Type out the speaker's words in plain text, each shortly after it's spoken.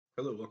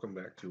Hello, welcome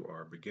back to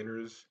our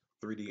beginners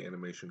 3D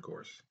animation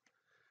course.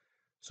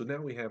 So now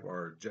we have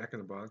our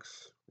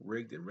jack-in-the-box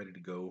rigged and ready to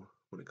go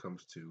when it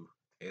comes to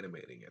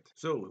animating it.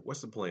 So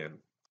what's the plan?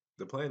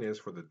 The plan is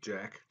for the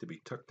jack to be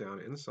tucked down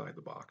inside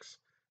the box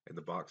and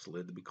the box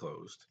lid to be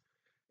closed,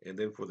 and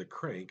then for the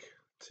crank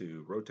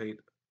to rotate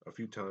a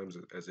few times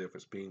as if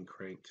it's being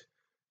cranked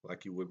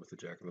like you would with the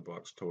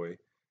jack-in-the-box toy,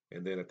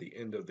 and then at the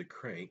end of the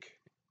crank,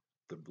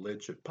 the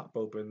lid should pop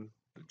open,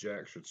 the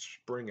jack should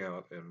spring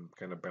out and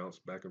kind of bounce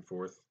back and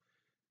forth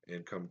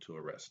and come to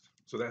a rest.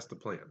 So that's the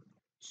plan.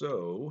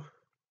 So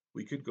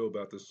we could go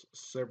about this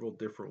several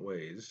different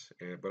ways,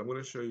 but I'm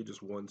going to show you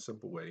just one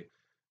simple way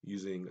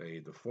using a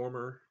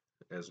deformer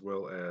as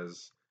well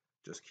as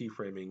just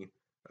keyframing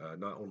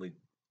not only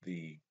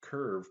the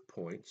curve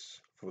points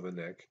for the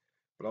neck,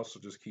 but also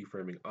just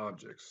keyframing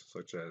objects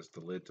such as the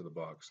lid to the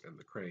box and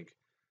the crank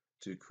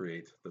to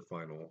create the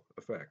final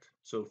effect.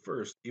 So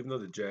first, even though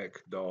the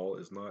jack doll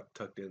is not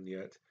tucked in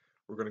yet,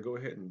 we're going to go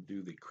ahead and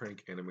do the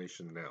crank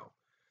animation now.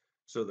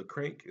 So the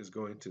crank is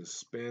going to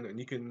spin, and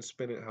you can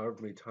spin it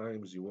however many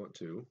times you want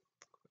to.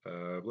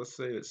 Let's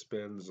say it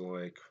spins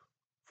like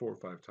 4 or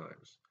 5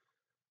 times.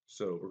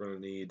 So we're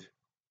going to need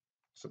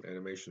some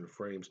animation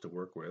frames to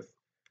work with.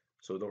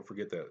 So don't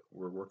forget that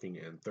we're working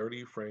in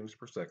 30 frames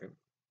per second,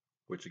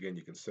 which again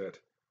you can set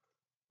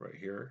right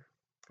here.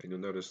 And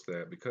you'll notice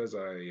that because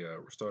I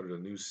started a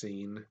new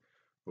scene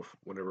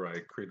whenever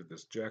I created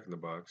this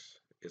jack-in-the-box,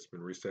 it's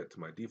been reset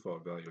to my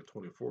default value of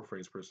 24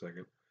 frames per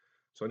second.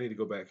 So I need to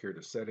go back here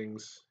to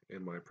settings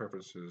in my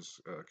preferences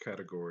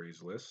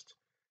categories list,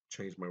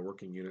 change my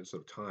working units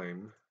of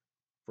time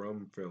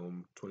from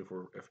film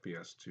 24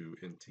 FPS to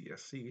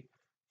NTSC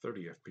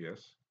 30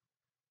 FPS.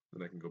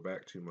 Then I can go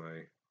back to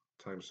my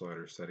time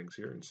slider settings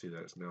here and see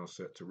that it's now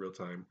set to real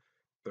time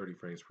 30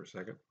 frames per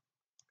second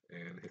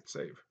and hit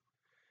save.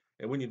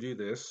 And when you do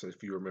this,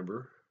 if you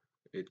remember,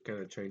 it kind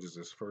of changes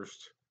this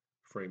first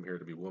frame here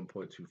to be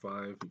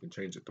 1.25. You can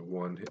change it to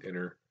 1, hit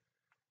enter,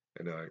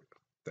 and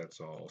that's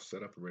all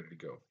set up and ready to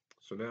go.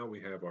 So now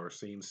we have our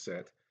scene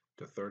set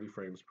to 30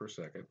 frames per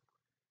second,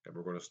 and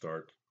we're going to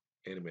start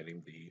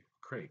animating the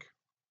crank.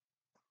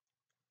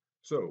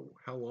 So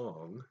how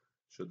long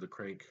should the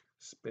crank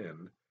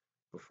spin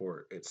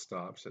before it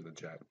stops and the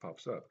jack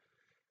pops up?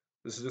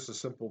 This is just a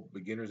simple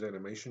beginner's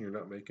animation. You're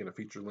not making a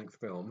feature-length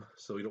film,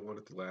 so you don't want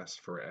it to last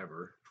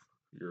forever.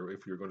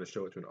 If you're going to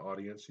show it to an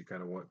audience, you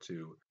kind of want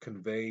to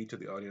convey to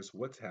the audience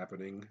what's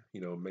happening,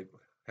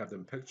 have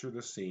them picture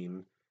the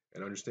scene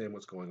and understand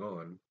what's going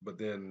on, but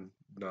then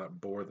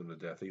not bore them to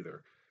death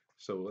either.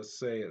 So let's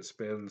say it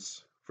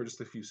spins for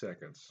just a few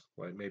seconds,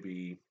 like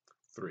maybe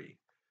 3.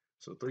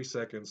 So 3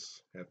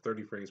 seconds at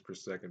 30 frames per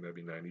second, that'd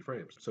be 90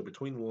 frames. So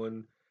between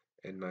 1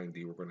 and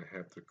 90, we're going to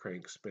have the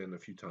crank spin a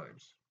few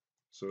times.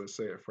 So let's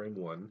say at frame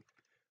 1,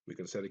 we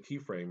can set a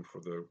keyframe for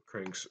the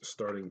crank's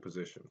starting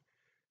position.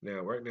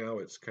 Now, right now,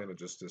 it's kind of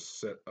just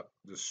this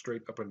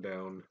straight up and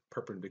down,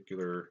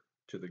 perpendicular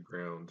to the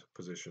ground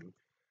position.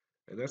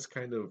 And that's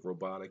kind of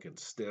robotic and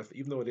stiff.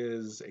 Even though it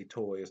is a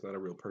toy, it's not a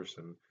real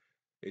person.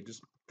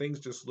 Things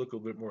just look a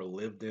little bit more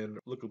lived in,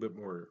 look a bit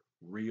more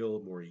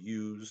real, more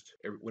used,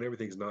 when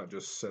everything's not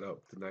just set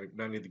up to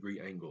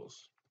 90-degree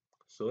angles.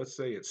 So let's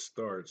say it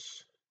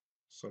starts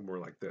somewhere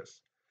like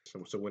this.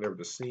 So whenever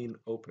the scene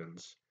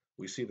opens,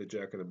 we see the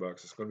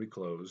jack-in-the-box is going to be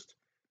closed,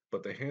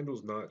 but the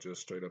handle's not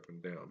just straight up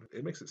and down.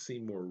 It makes it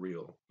seem more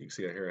real. You can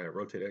see here I have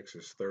rotate X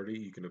is 30.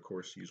 You can of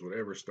course use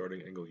whatever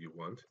starting angle you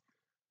want.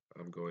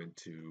 I'm going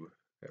to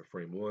have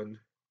frame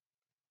 1,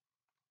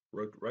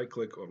 right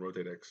click on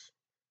rotate X,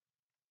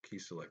 key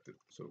selected.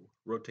 So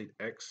rotate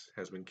X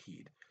has been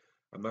keyed.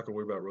 I'm not going to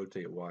worry about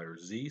rotate Y or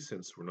Z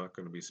since we're not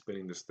going to be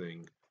spinning this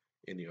thing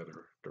in the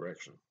other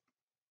direction.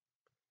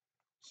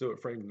 So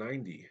at frame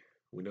 90,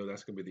 we know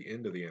that's going to be the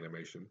end of the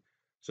animation.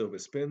 So if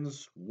it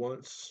spins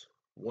once,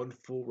 one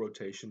full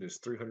rotation is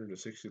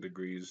 360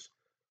 degrees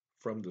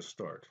from the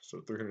start.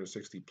 So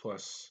 360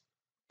 plus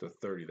the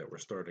 30 that we're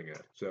starting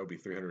at. So that would be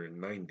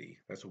 390.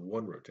 That's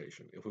one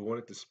rotation. If we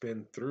wanted to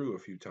spin through a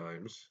few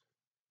times,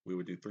 we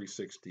would do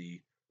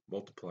 360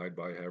 multiplied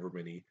by however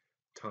many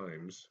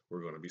times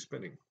we're going to be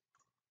spinning.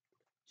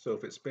 So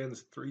if it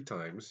spins 3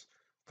 times,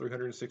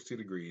 360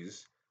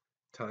 degrees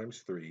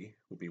times 3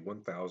 would be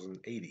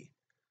 1080.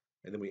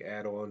 And then we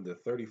add on the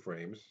 30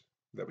 frames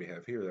that we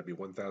have here. That'd be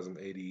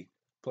 1080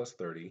 plus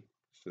 30.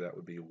 So that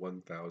would be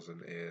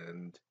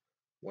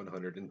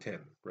 1110,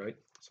 right?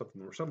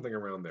 Something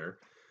around there.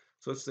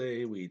 So let's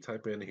say we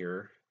type in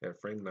here at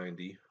frame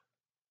 90,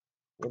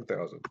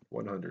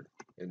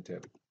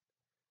 1110,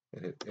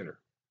 and hit enter.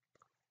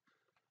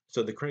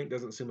 So the crank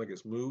doesn't seem like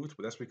it's moved,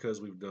 but that's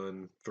because we've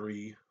done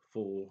 3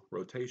 full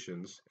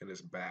rotations and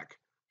it's back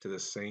to the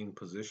same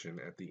position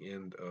at the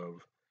end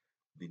of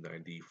the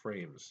 90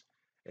 frames.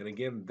 And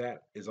again,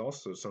 that is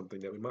also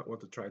something that we might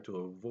want to try to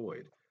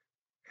avoid.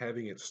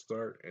 Having it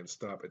start and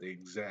stop at the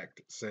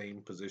exact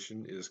same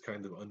position is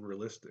kind of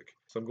unrealistic.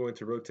 So I'm going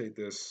to rotate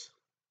this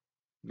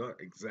not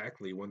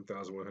exactly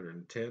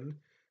 1110,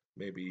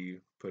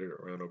 maybe put it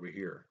around over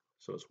here.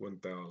 So it's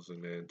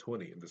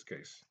 1020 in this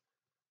case.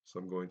 So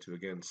I'm going to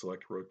again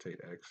select rotate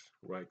X,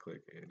 right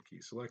click, and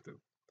key selected.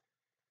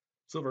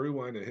 So if I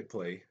rewind and hit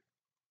play,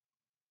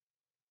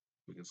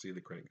 we can see the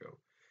crank go.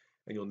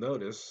 And you'll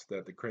notice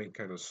that the crank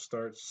kind of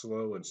starts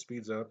slow and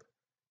speeds up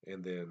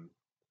and then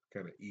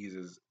kind of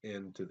eases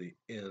into the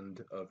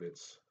end of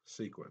its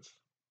sequence.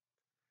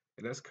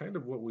 And that's kind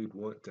of what we'd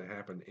want to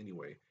happen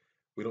anyway.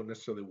 We don't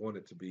necessarily want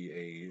it to be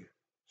a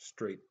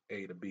straight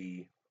A to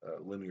B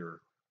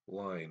linear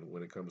line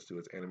when it comes to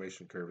its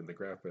animation curve in the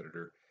graph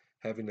editor.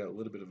 Having that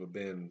little bit of a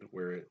bend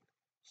where it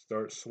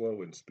starts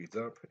slow and speeds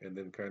up and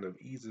then kind of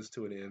eases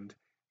to an end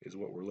is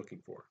what we're looking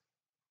for.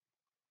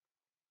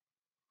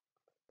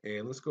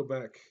 And let's go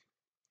back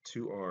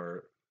to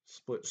our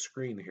split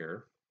screen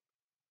here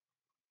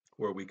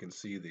where we can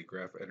see the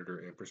graph editor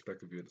and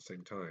perspective view at the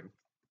same time.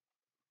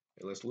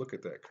 And let's look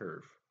at that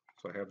curve.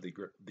 So I have the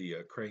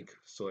crank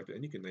selected,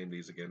 and you can name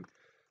these again.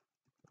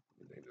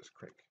 Name this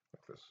crank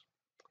like this.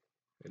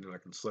 And then I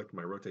can select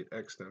my rotate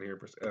X down here,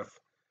 press F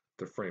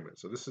to frame it.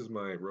 So this is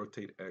my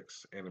rotate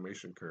X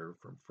animation curve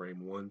from frame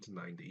 1 to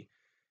 90.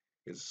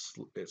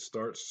 It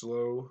starts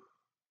slow,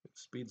 it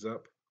speeds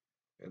up,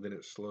 and then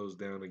it slows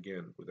down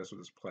again. That's what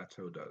this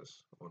plateau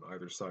does on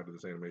either side of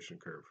this animation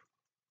curve.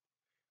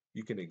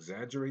 You can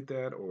exaggerate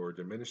that or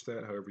diminish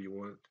that however you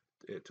want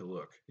it to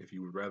look. If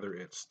you would rather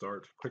it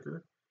start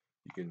quicker,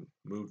 you can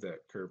move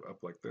that curve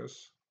up like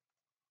this,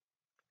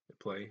 hit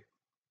play,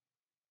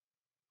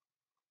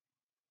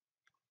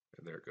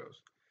 and there it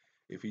goes.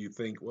 If you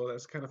think, well,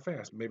 that's kind of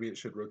fast, maybe it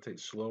should rotate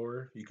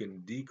slower, you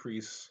can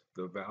decrease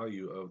the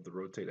value of the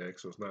rotate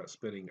X so it's not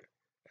spinning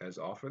as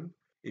often.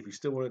 If you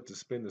still want it to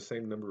spin the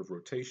same number of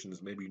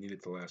rotations, maybe you need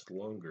it to last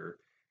longer,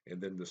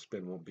 and then the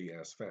spin won't be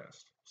as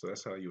fast. So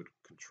that's how you would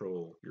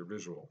control your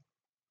visual.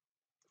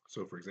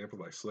 So for example,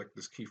 if I select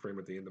this keyframe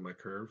at the end of my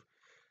curve,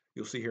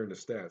 you'll see here in the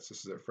stats,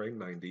 this is at frame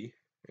 90,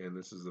 and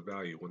this is the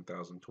value,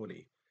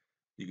 1020.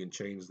 You can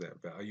change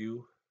that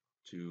value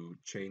to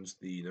change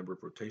the number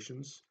of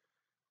rotations.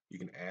 You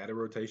can add a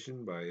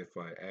rotation by, if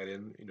I add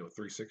in,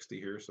 360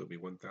 here, so it'll be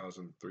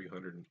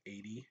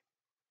 1380,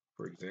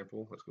 for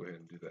example. Let's go ahead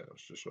and do that.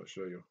 Let's just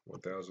show you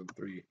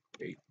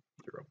 10380.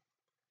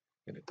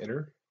 And hit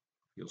enter.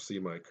 You'll see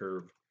my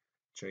curve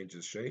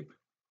changes shape,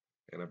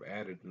 and I've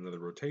added another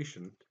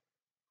rotation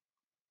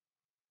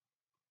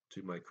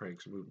to my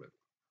crank's movement.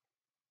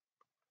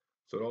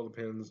 So it all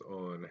depends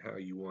on how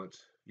you want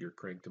your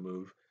crank to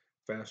move.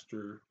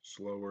 Faster,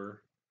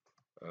 slower,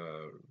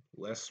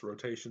 less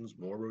rotations,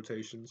 more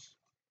rotations,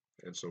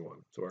 and so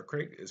on. So our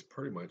crank is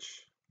pretty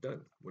much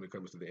done when it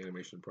comes to the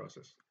animation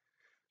process.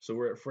 So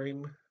we're at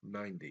frame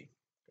 90.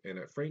 And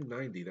at frame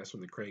 90, that's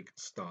when the crank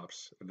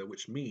stops,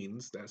 which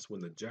means that's when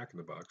the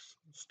jack-in-the-box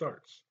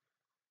starts.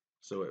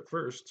 So at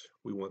first,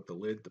 we want the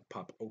lid to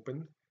pop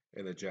open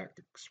and the jack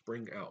to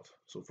spring out.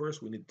 So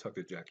first, we need to tuck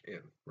the jack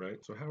in,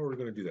 right? So how are we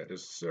going to do that?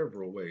 There's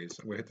several ways.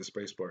 I'm going to hit the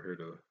space bar here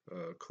to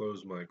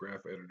close my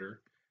graph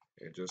editor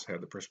and just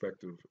have the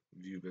perspective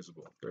view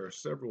visible. There are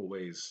several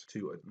ways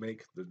to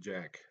make the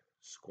jack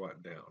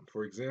squat down.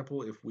 For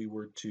example, if we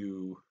were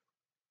to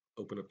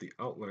open up the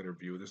outliner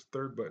view, this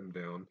third button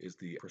down is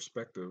the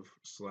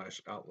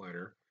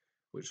perspective/outliner,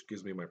 which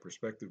gives me my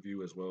perspective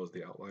view as well as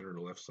the outliner on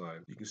the left side.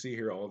 You can see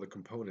here all the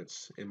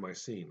components in my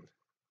scene,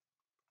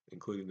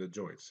 including the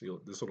joints.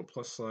 This little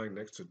plus sign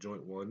next to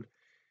joint 1,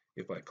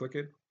 if I click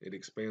it, it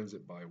expands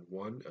it by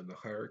 1 in the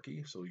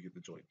hierarchy, so you get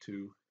the joint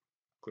 2,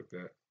 click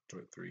that,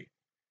 joint 3,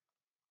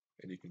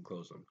 and you can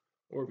close them.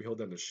 Or if you hold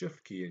down the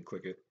shift key and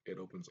click it, it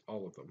opens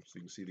all of them, so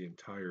you can see the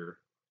entire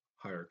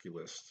hierarchy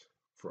list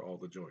for all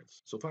the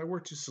joints. So if I were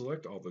to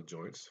select all the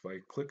joints, if I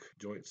click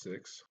joint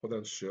 6, hold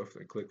down shift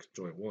and click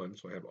joint 1,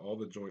 so I have all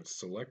the joints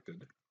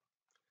selected,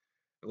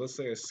 and let's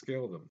say I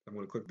scale them. I'm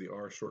going to click the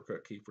R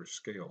shortcut key for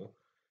scale,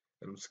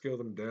 and scale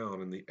them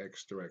down in the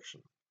X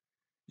direction.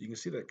 You can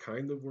see that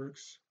kind of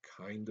works,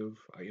 kind of,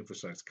 I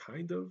emphasize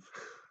kind of,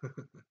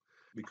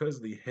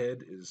 because the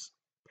head is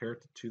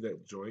parented to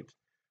that joint,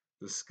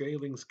 the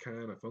scaling's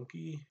kind of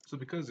funky. So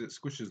because it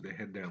squishes the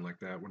head down like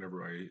that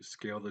whenever I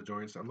scale the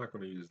joints, I'm not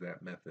going to use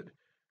that method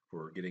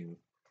for getting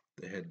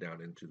the head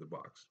down into the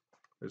box.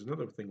 There's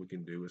another thing we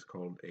can do, is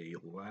called a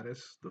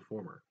lattice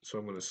deformer. So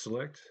I'm going to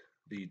select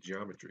the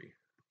geometry,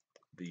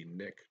 the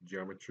neck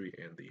geometry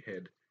and the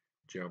head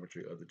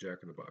geometry of the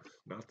jack-in-the-box,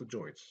 not the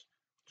joints,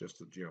 just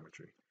the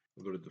geometry.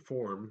 We'll go to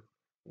Deform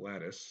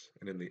Lattice,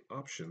 and in the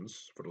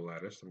options for the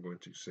lattice, I'm going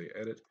to say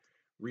Edit,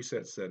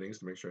 Reset Settings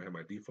to make sure I have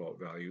my default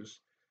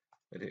values,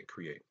 and hit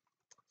Create.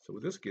 So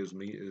what this gives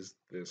me is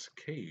this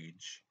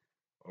cage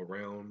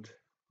around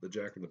the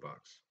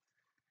jack-in-the-box.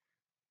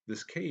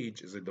 This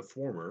cage is a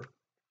deformer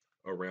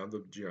around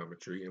the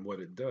geometry, and what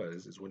it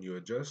does is when you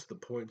adjust the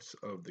points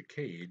of the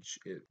cage,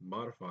 it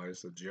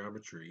modifies the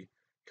geometry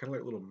kind of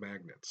like little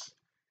magnets.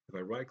 If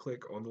I right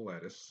click on the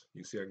lattice,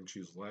 you see I can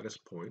choose lattice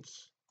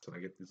points, so I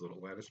get these little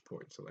lattice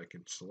points that I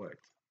can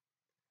select.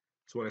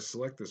 So when I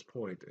select this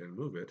point and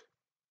move it,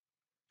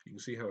 you can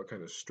see how it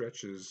kind of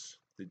stretches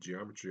the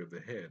geometry of the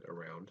head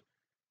around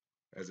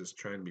as it's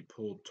trying to be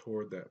pulled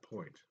toward that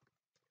point.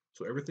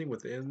 So everything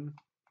within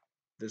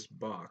this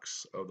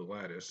box of the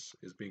lattice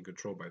is being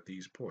controlled by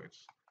these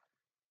points.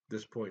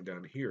 This point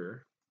down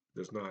here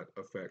does not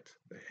affect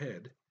the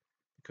head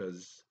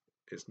because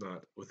it's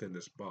not within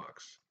this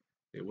box.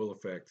 It will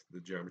affect the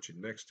geometry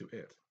next to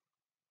it,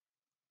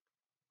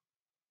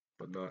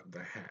 but not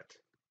the hat,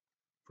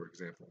 for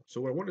example. So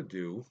what I want to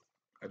do,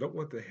 I don't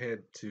want the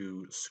head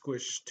to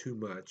squish too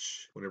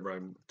much whenever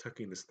I'm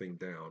tucking this thing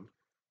down.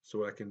 So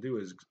what I can do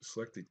is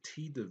select the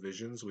T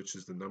divisions, which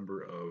is the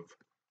number of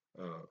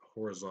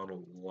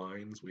horizontal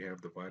lines we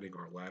have dividing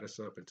our lattice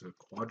up into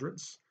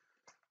quadrants.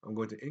 I'm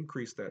going to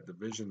increase that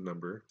division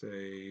number,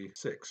 say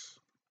 6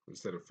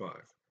 instead of 5.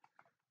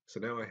 So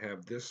now I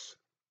have this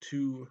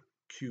 2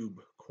 cube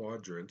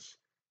quadrants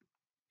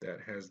that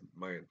has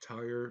my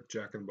entire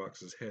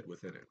Jack-in-the-Box's head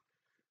within it.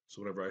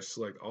 So whenever I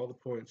select all the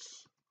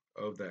points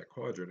of that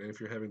quadrant, and if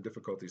you're having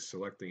difficulty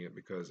selecting it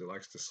because it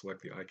likes to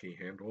select the IK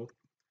handle,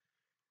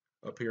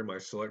 up here my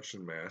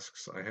selection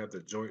masks, I have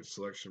the joint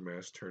selection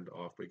mask turned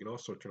off, but you can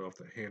also turn off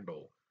the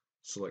handle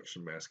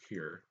selection mask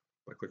here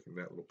by clicking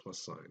that little plus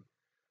sign.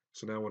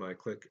 So now when I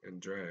click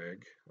and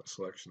drag a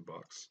selection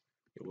box,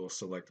 it will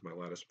select my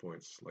lattice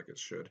points like it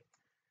should.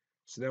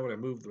 So now when I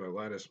move my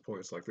lattice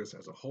points like this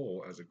as a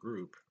whole, as a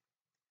group,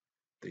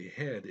 the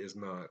head is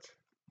not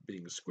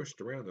being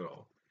squished around at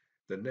all.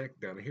 The neck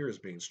down here is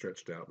being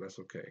stretched out, but that's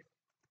okay.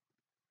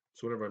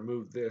 So whenever I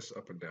move this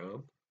up and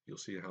down, you'll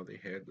see how the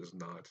head does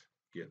not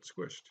get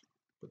squished.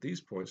 But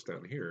these points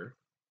down here,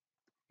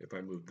 if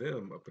I move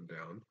them up and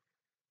down,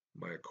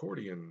 my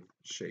accordion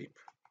shape,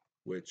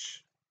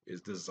 which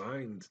is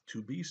designed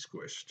to be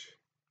squished,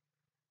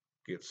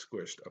 gets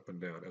squished up and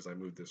down as I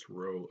move this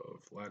row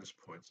of lattice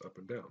points up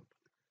and down.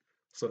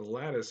 So the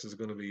lattice is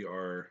going to be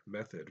our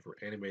method for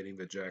animating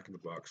the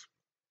Jack-in-the-Box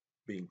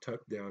being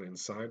tucked down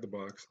inside the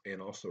box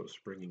and also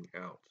springing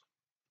out.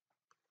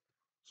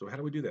 So how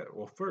do we do that?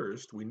 Well,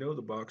 first, we know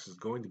the box is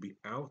going to be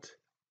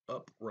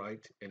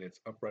upright in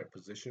its upright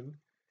position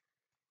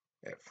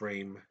at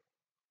frame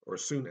or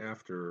soon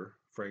after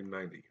frame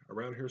 90.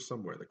 Around here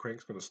somewhere, the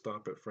crank's going to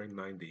stop at frame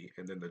 90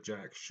 and then the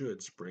jack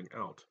should spring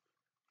out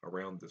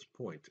around this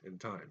point in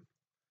time.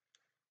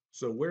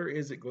 So where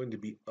is it going to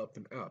be up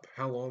and up?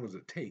 How long does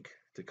it take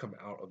to come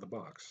out of the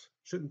box?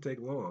 Shouldn't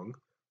take long.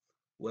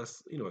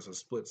 Less, it's a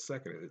split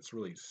second. It's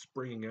really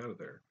springing out of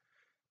there.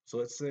 So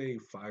let's say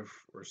 5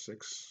 or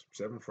 6,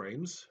 7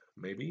 frames,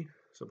 maybe.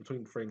 So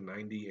between frame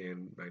 90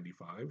 and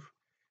 95.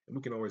 And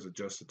we can always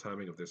adjust the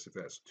timing of this if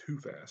that's too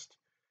fast.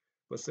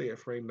 Let's say at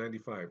frame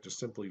 95, just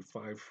simply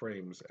 5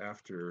 frames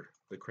after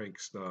the crank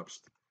stops,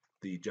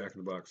 the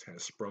Jack-in-the-Box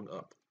has sprung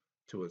up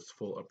to its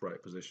full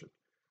upright position.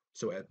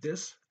 So at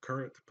this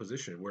current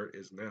position, where it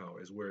is now,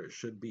 is where it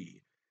should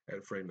be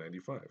at frame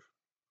 95.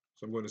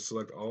 So I'm going to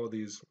select all of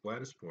these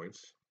lattice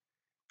points.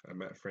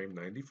 I'm at frame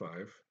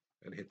 95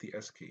 and hit the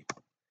S key.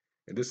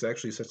 And this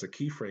actually sets a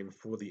keyframe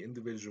for the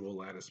individual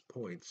lattice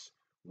points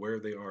where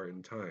they are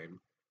in time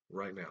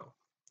right now.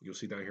 You'll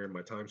see down here in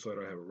my time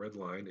slider I have a red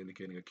line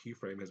indicating a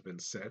keyframe has been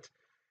set,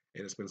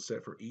 and it's been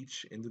set for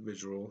each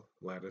individual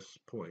lattice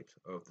point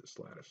of this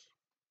lattice.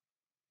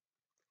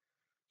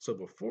 So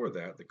before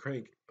that, the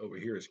crank over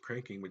here is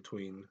cranking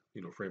between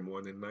frame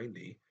 1 and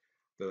 90.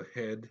 The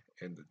head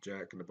and the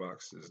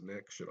Jack-in-the-Box's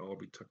neck should all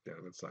be tucked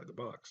down inside the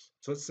box.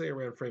 So let's say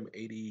around frame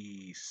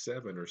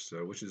 87 or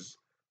so, which is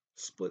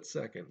split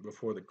second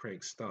before the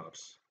crank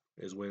stops,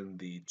 is when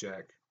the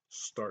jack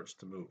starts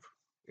to move.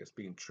 It's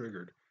being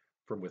triggered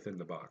from within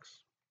the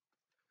box.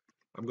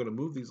 I'm going to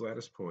move these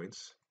lattice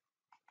points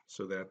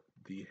so that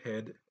the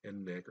head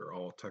and neck are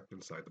all tucked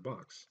inside the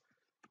box.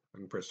 I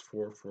can press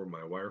 4 for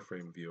my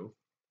wireframe view.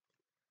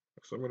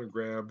 So I'm going to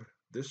grab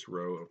this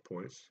row of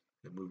points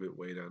and move it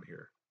way down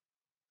here.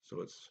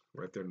 So it's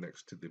right there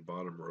next to the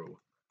bottom row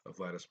of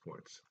lattice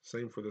points.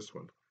 Same for this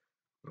one.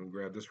 I'm going to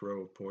grab this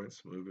row of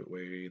points, move it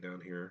way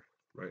down here,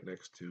 right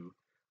next to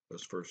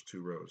those first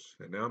 2 rows.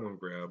 And now I'm going to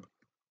grab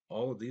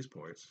all of these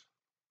points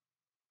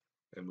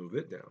and move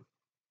it down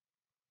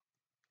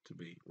to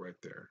be right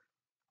there.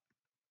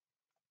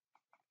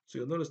 So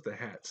you'll notice the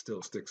hat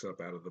still sticks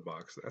up out of the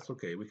box. That's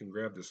okay. We can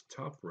grab this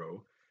top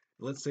row.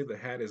 Let's say the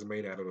hat is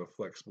made out of a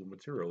flexible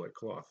material like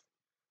cloth.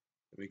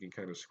 And we can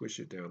kind of squish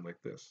it down like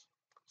this.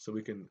 So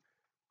we can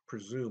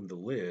presume the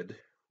lid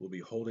will be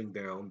holding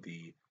down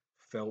the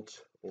felt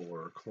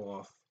or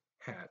cloth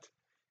hat.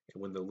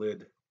 And when the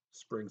lid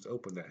springs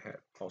open, that hat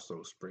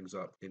also springs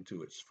up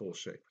into its full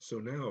shape. So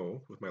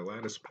now with my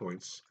lattice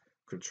points,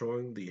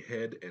 controlling the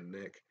head and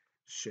neck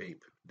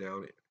shape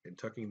down and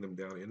tucking them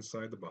down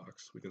inside the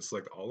box, we can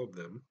select all of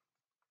them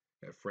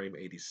at frame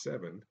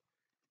 87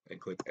 and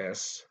click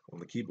S on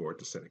the keyboard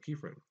to set a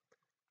keyframe.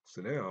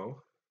 So now,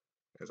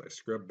 as I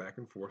scrub back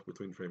and forth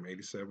between frame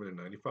 87 and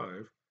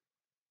 95,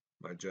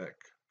 my jack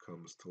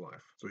comes to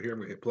life. So here I'm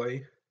going to hit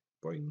play,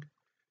 boing,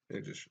 and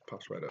it just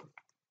pops right up.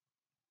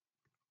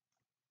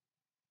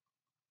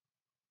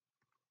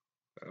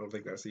 I don't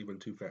think that's even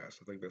too fast.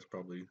 I think that's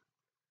probably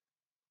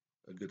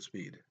a good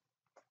speed.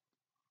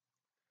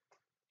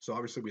 So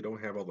obviously we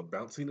don't have all the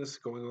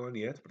bounciness going on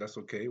yet, but that's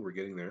okay. We're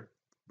getting there.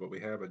 But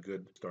we have a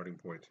good starting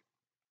point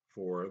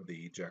for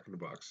the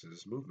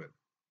Jack-in-the-Box's movement.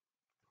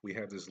 We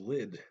have this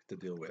lid to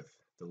deal with.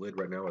 The lid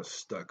right now is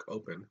stuck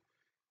open.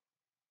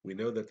 We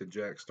know that the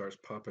Jack starts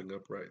popping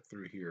up right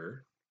through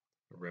here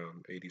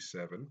around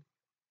 87.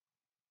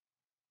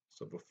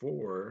 So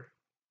before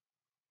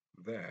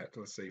that,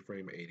 let's say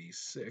frame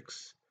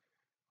 86,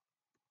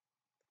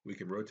 we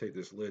can rotate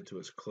this lid to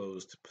its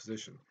closed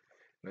position.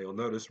 Now you'll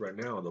notice right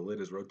now the lid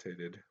is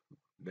rotated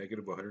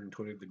negative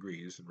 120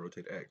 degrees and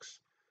rotate X.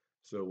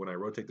 So when I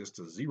rotate this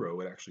to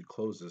 0, it actually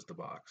closes the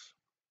box.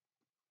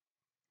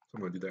 So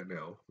I'm going to do that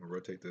now. I'm going to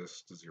rotate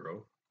this to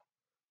 0,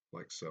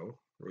 like so.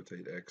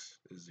 Rotate X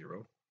is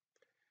 0.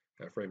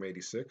 At frame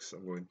 86,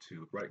 I'm going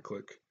to right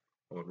click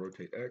on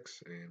rotate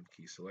X and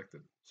key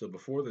selected. So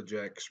before the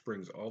Jack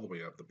springs all the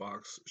way up, the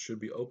box should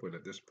be open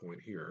at this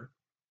point here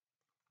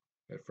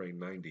at frame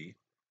 90.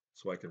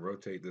 So I can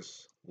rotate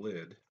this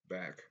lid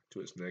back to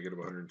its negative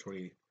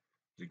 120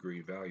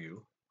 degree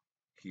value,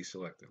 key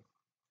selected,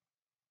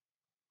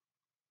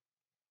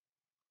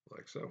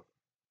 like so.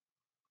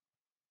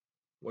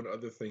 One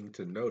other thing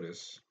to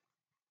notice,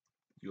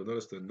 you'll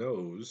notice the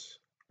nose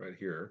right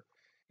here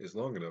is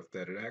long enough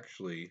that it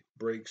actually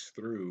breaks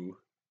through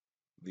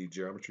the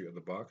geometry of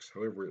the box.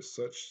 However, it's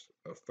such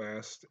a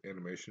fast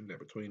animation that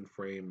between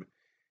frame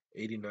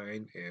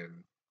 89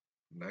 and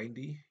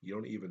 90, you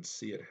don't even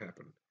see it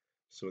happen.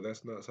 So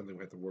that's not something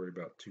we have to worry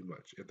about too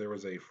much. If there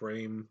was a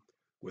frame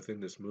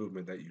within this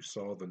movement that you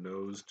saw the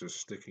nose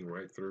just sticking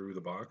right through the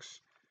box,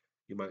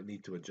 you might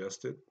need to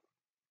adjust it.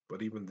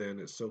 But even then,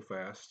 it's so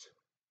fast,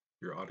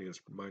 your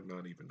audience might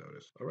not even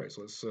notice. All right,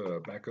 so let's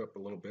back up a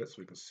little bit so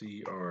we can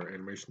see our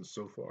animation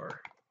so far.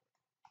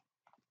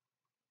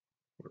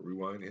 We'll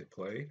rewind, hit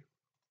play.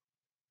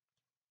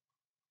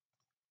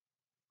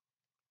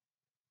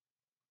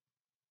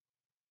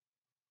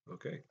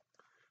 Okay,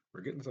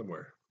 we're getting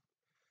somewhere.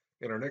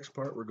 In our next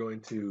part, we're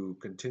going to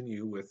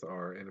continue with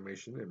our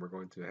animation, and we're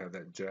going to have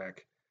that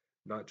Jack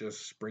not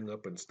just spring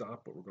up and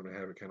stop, but we're going to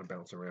have it kind of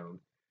bounce around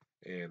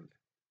and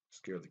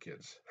scare the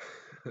kids.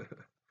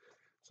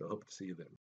 So I hope to see you then.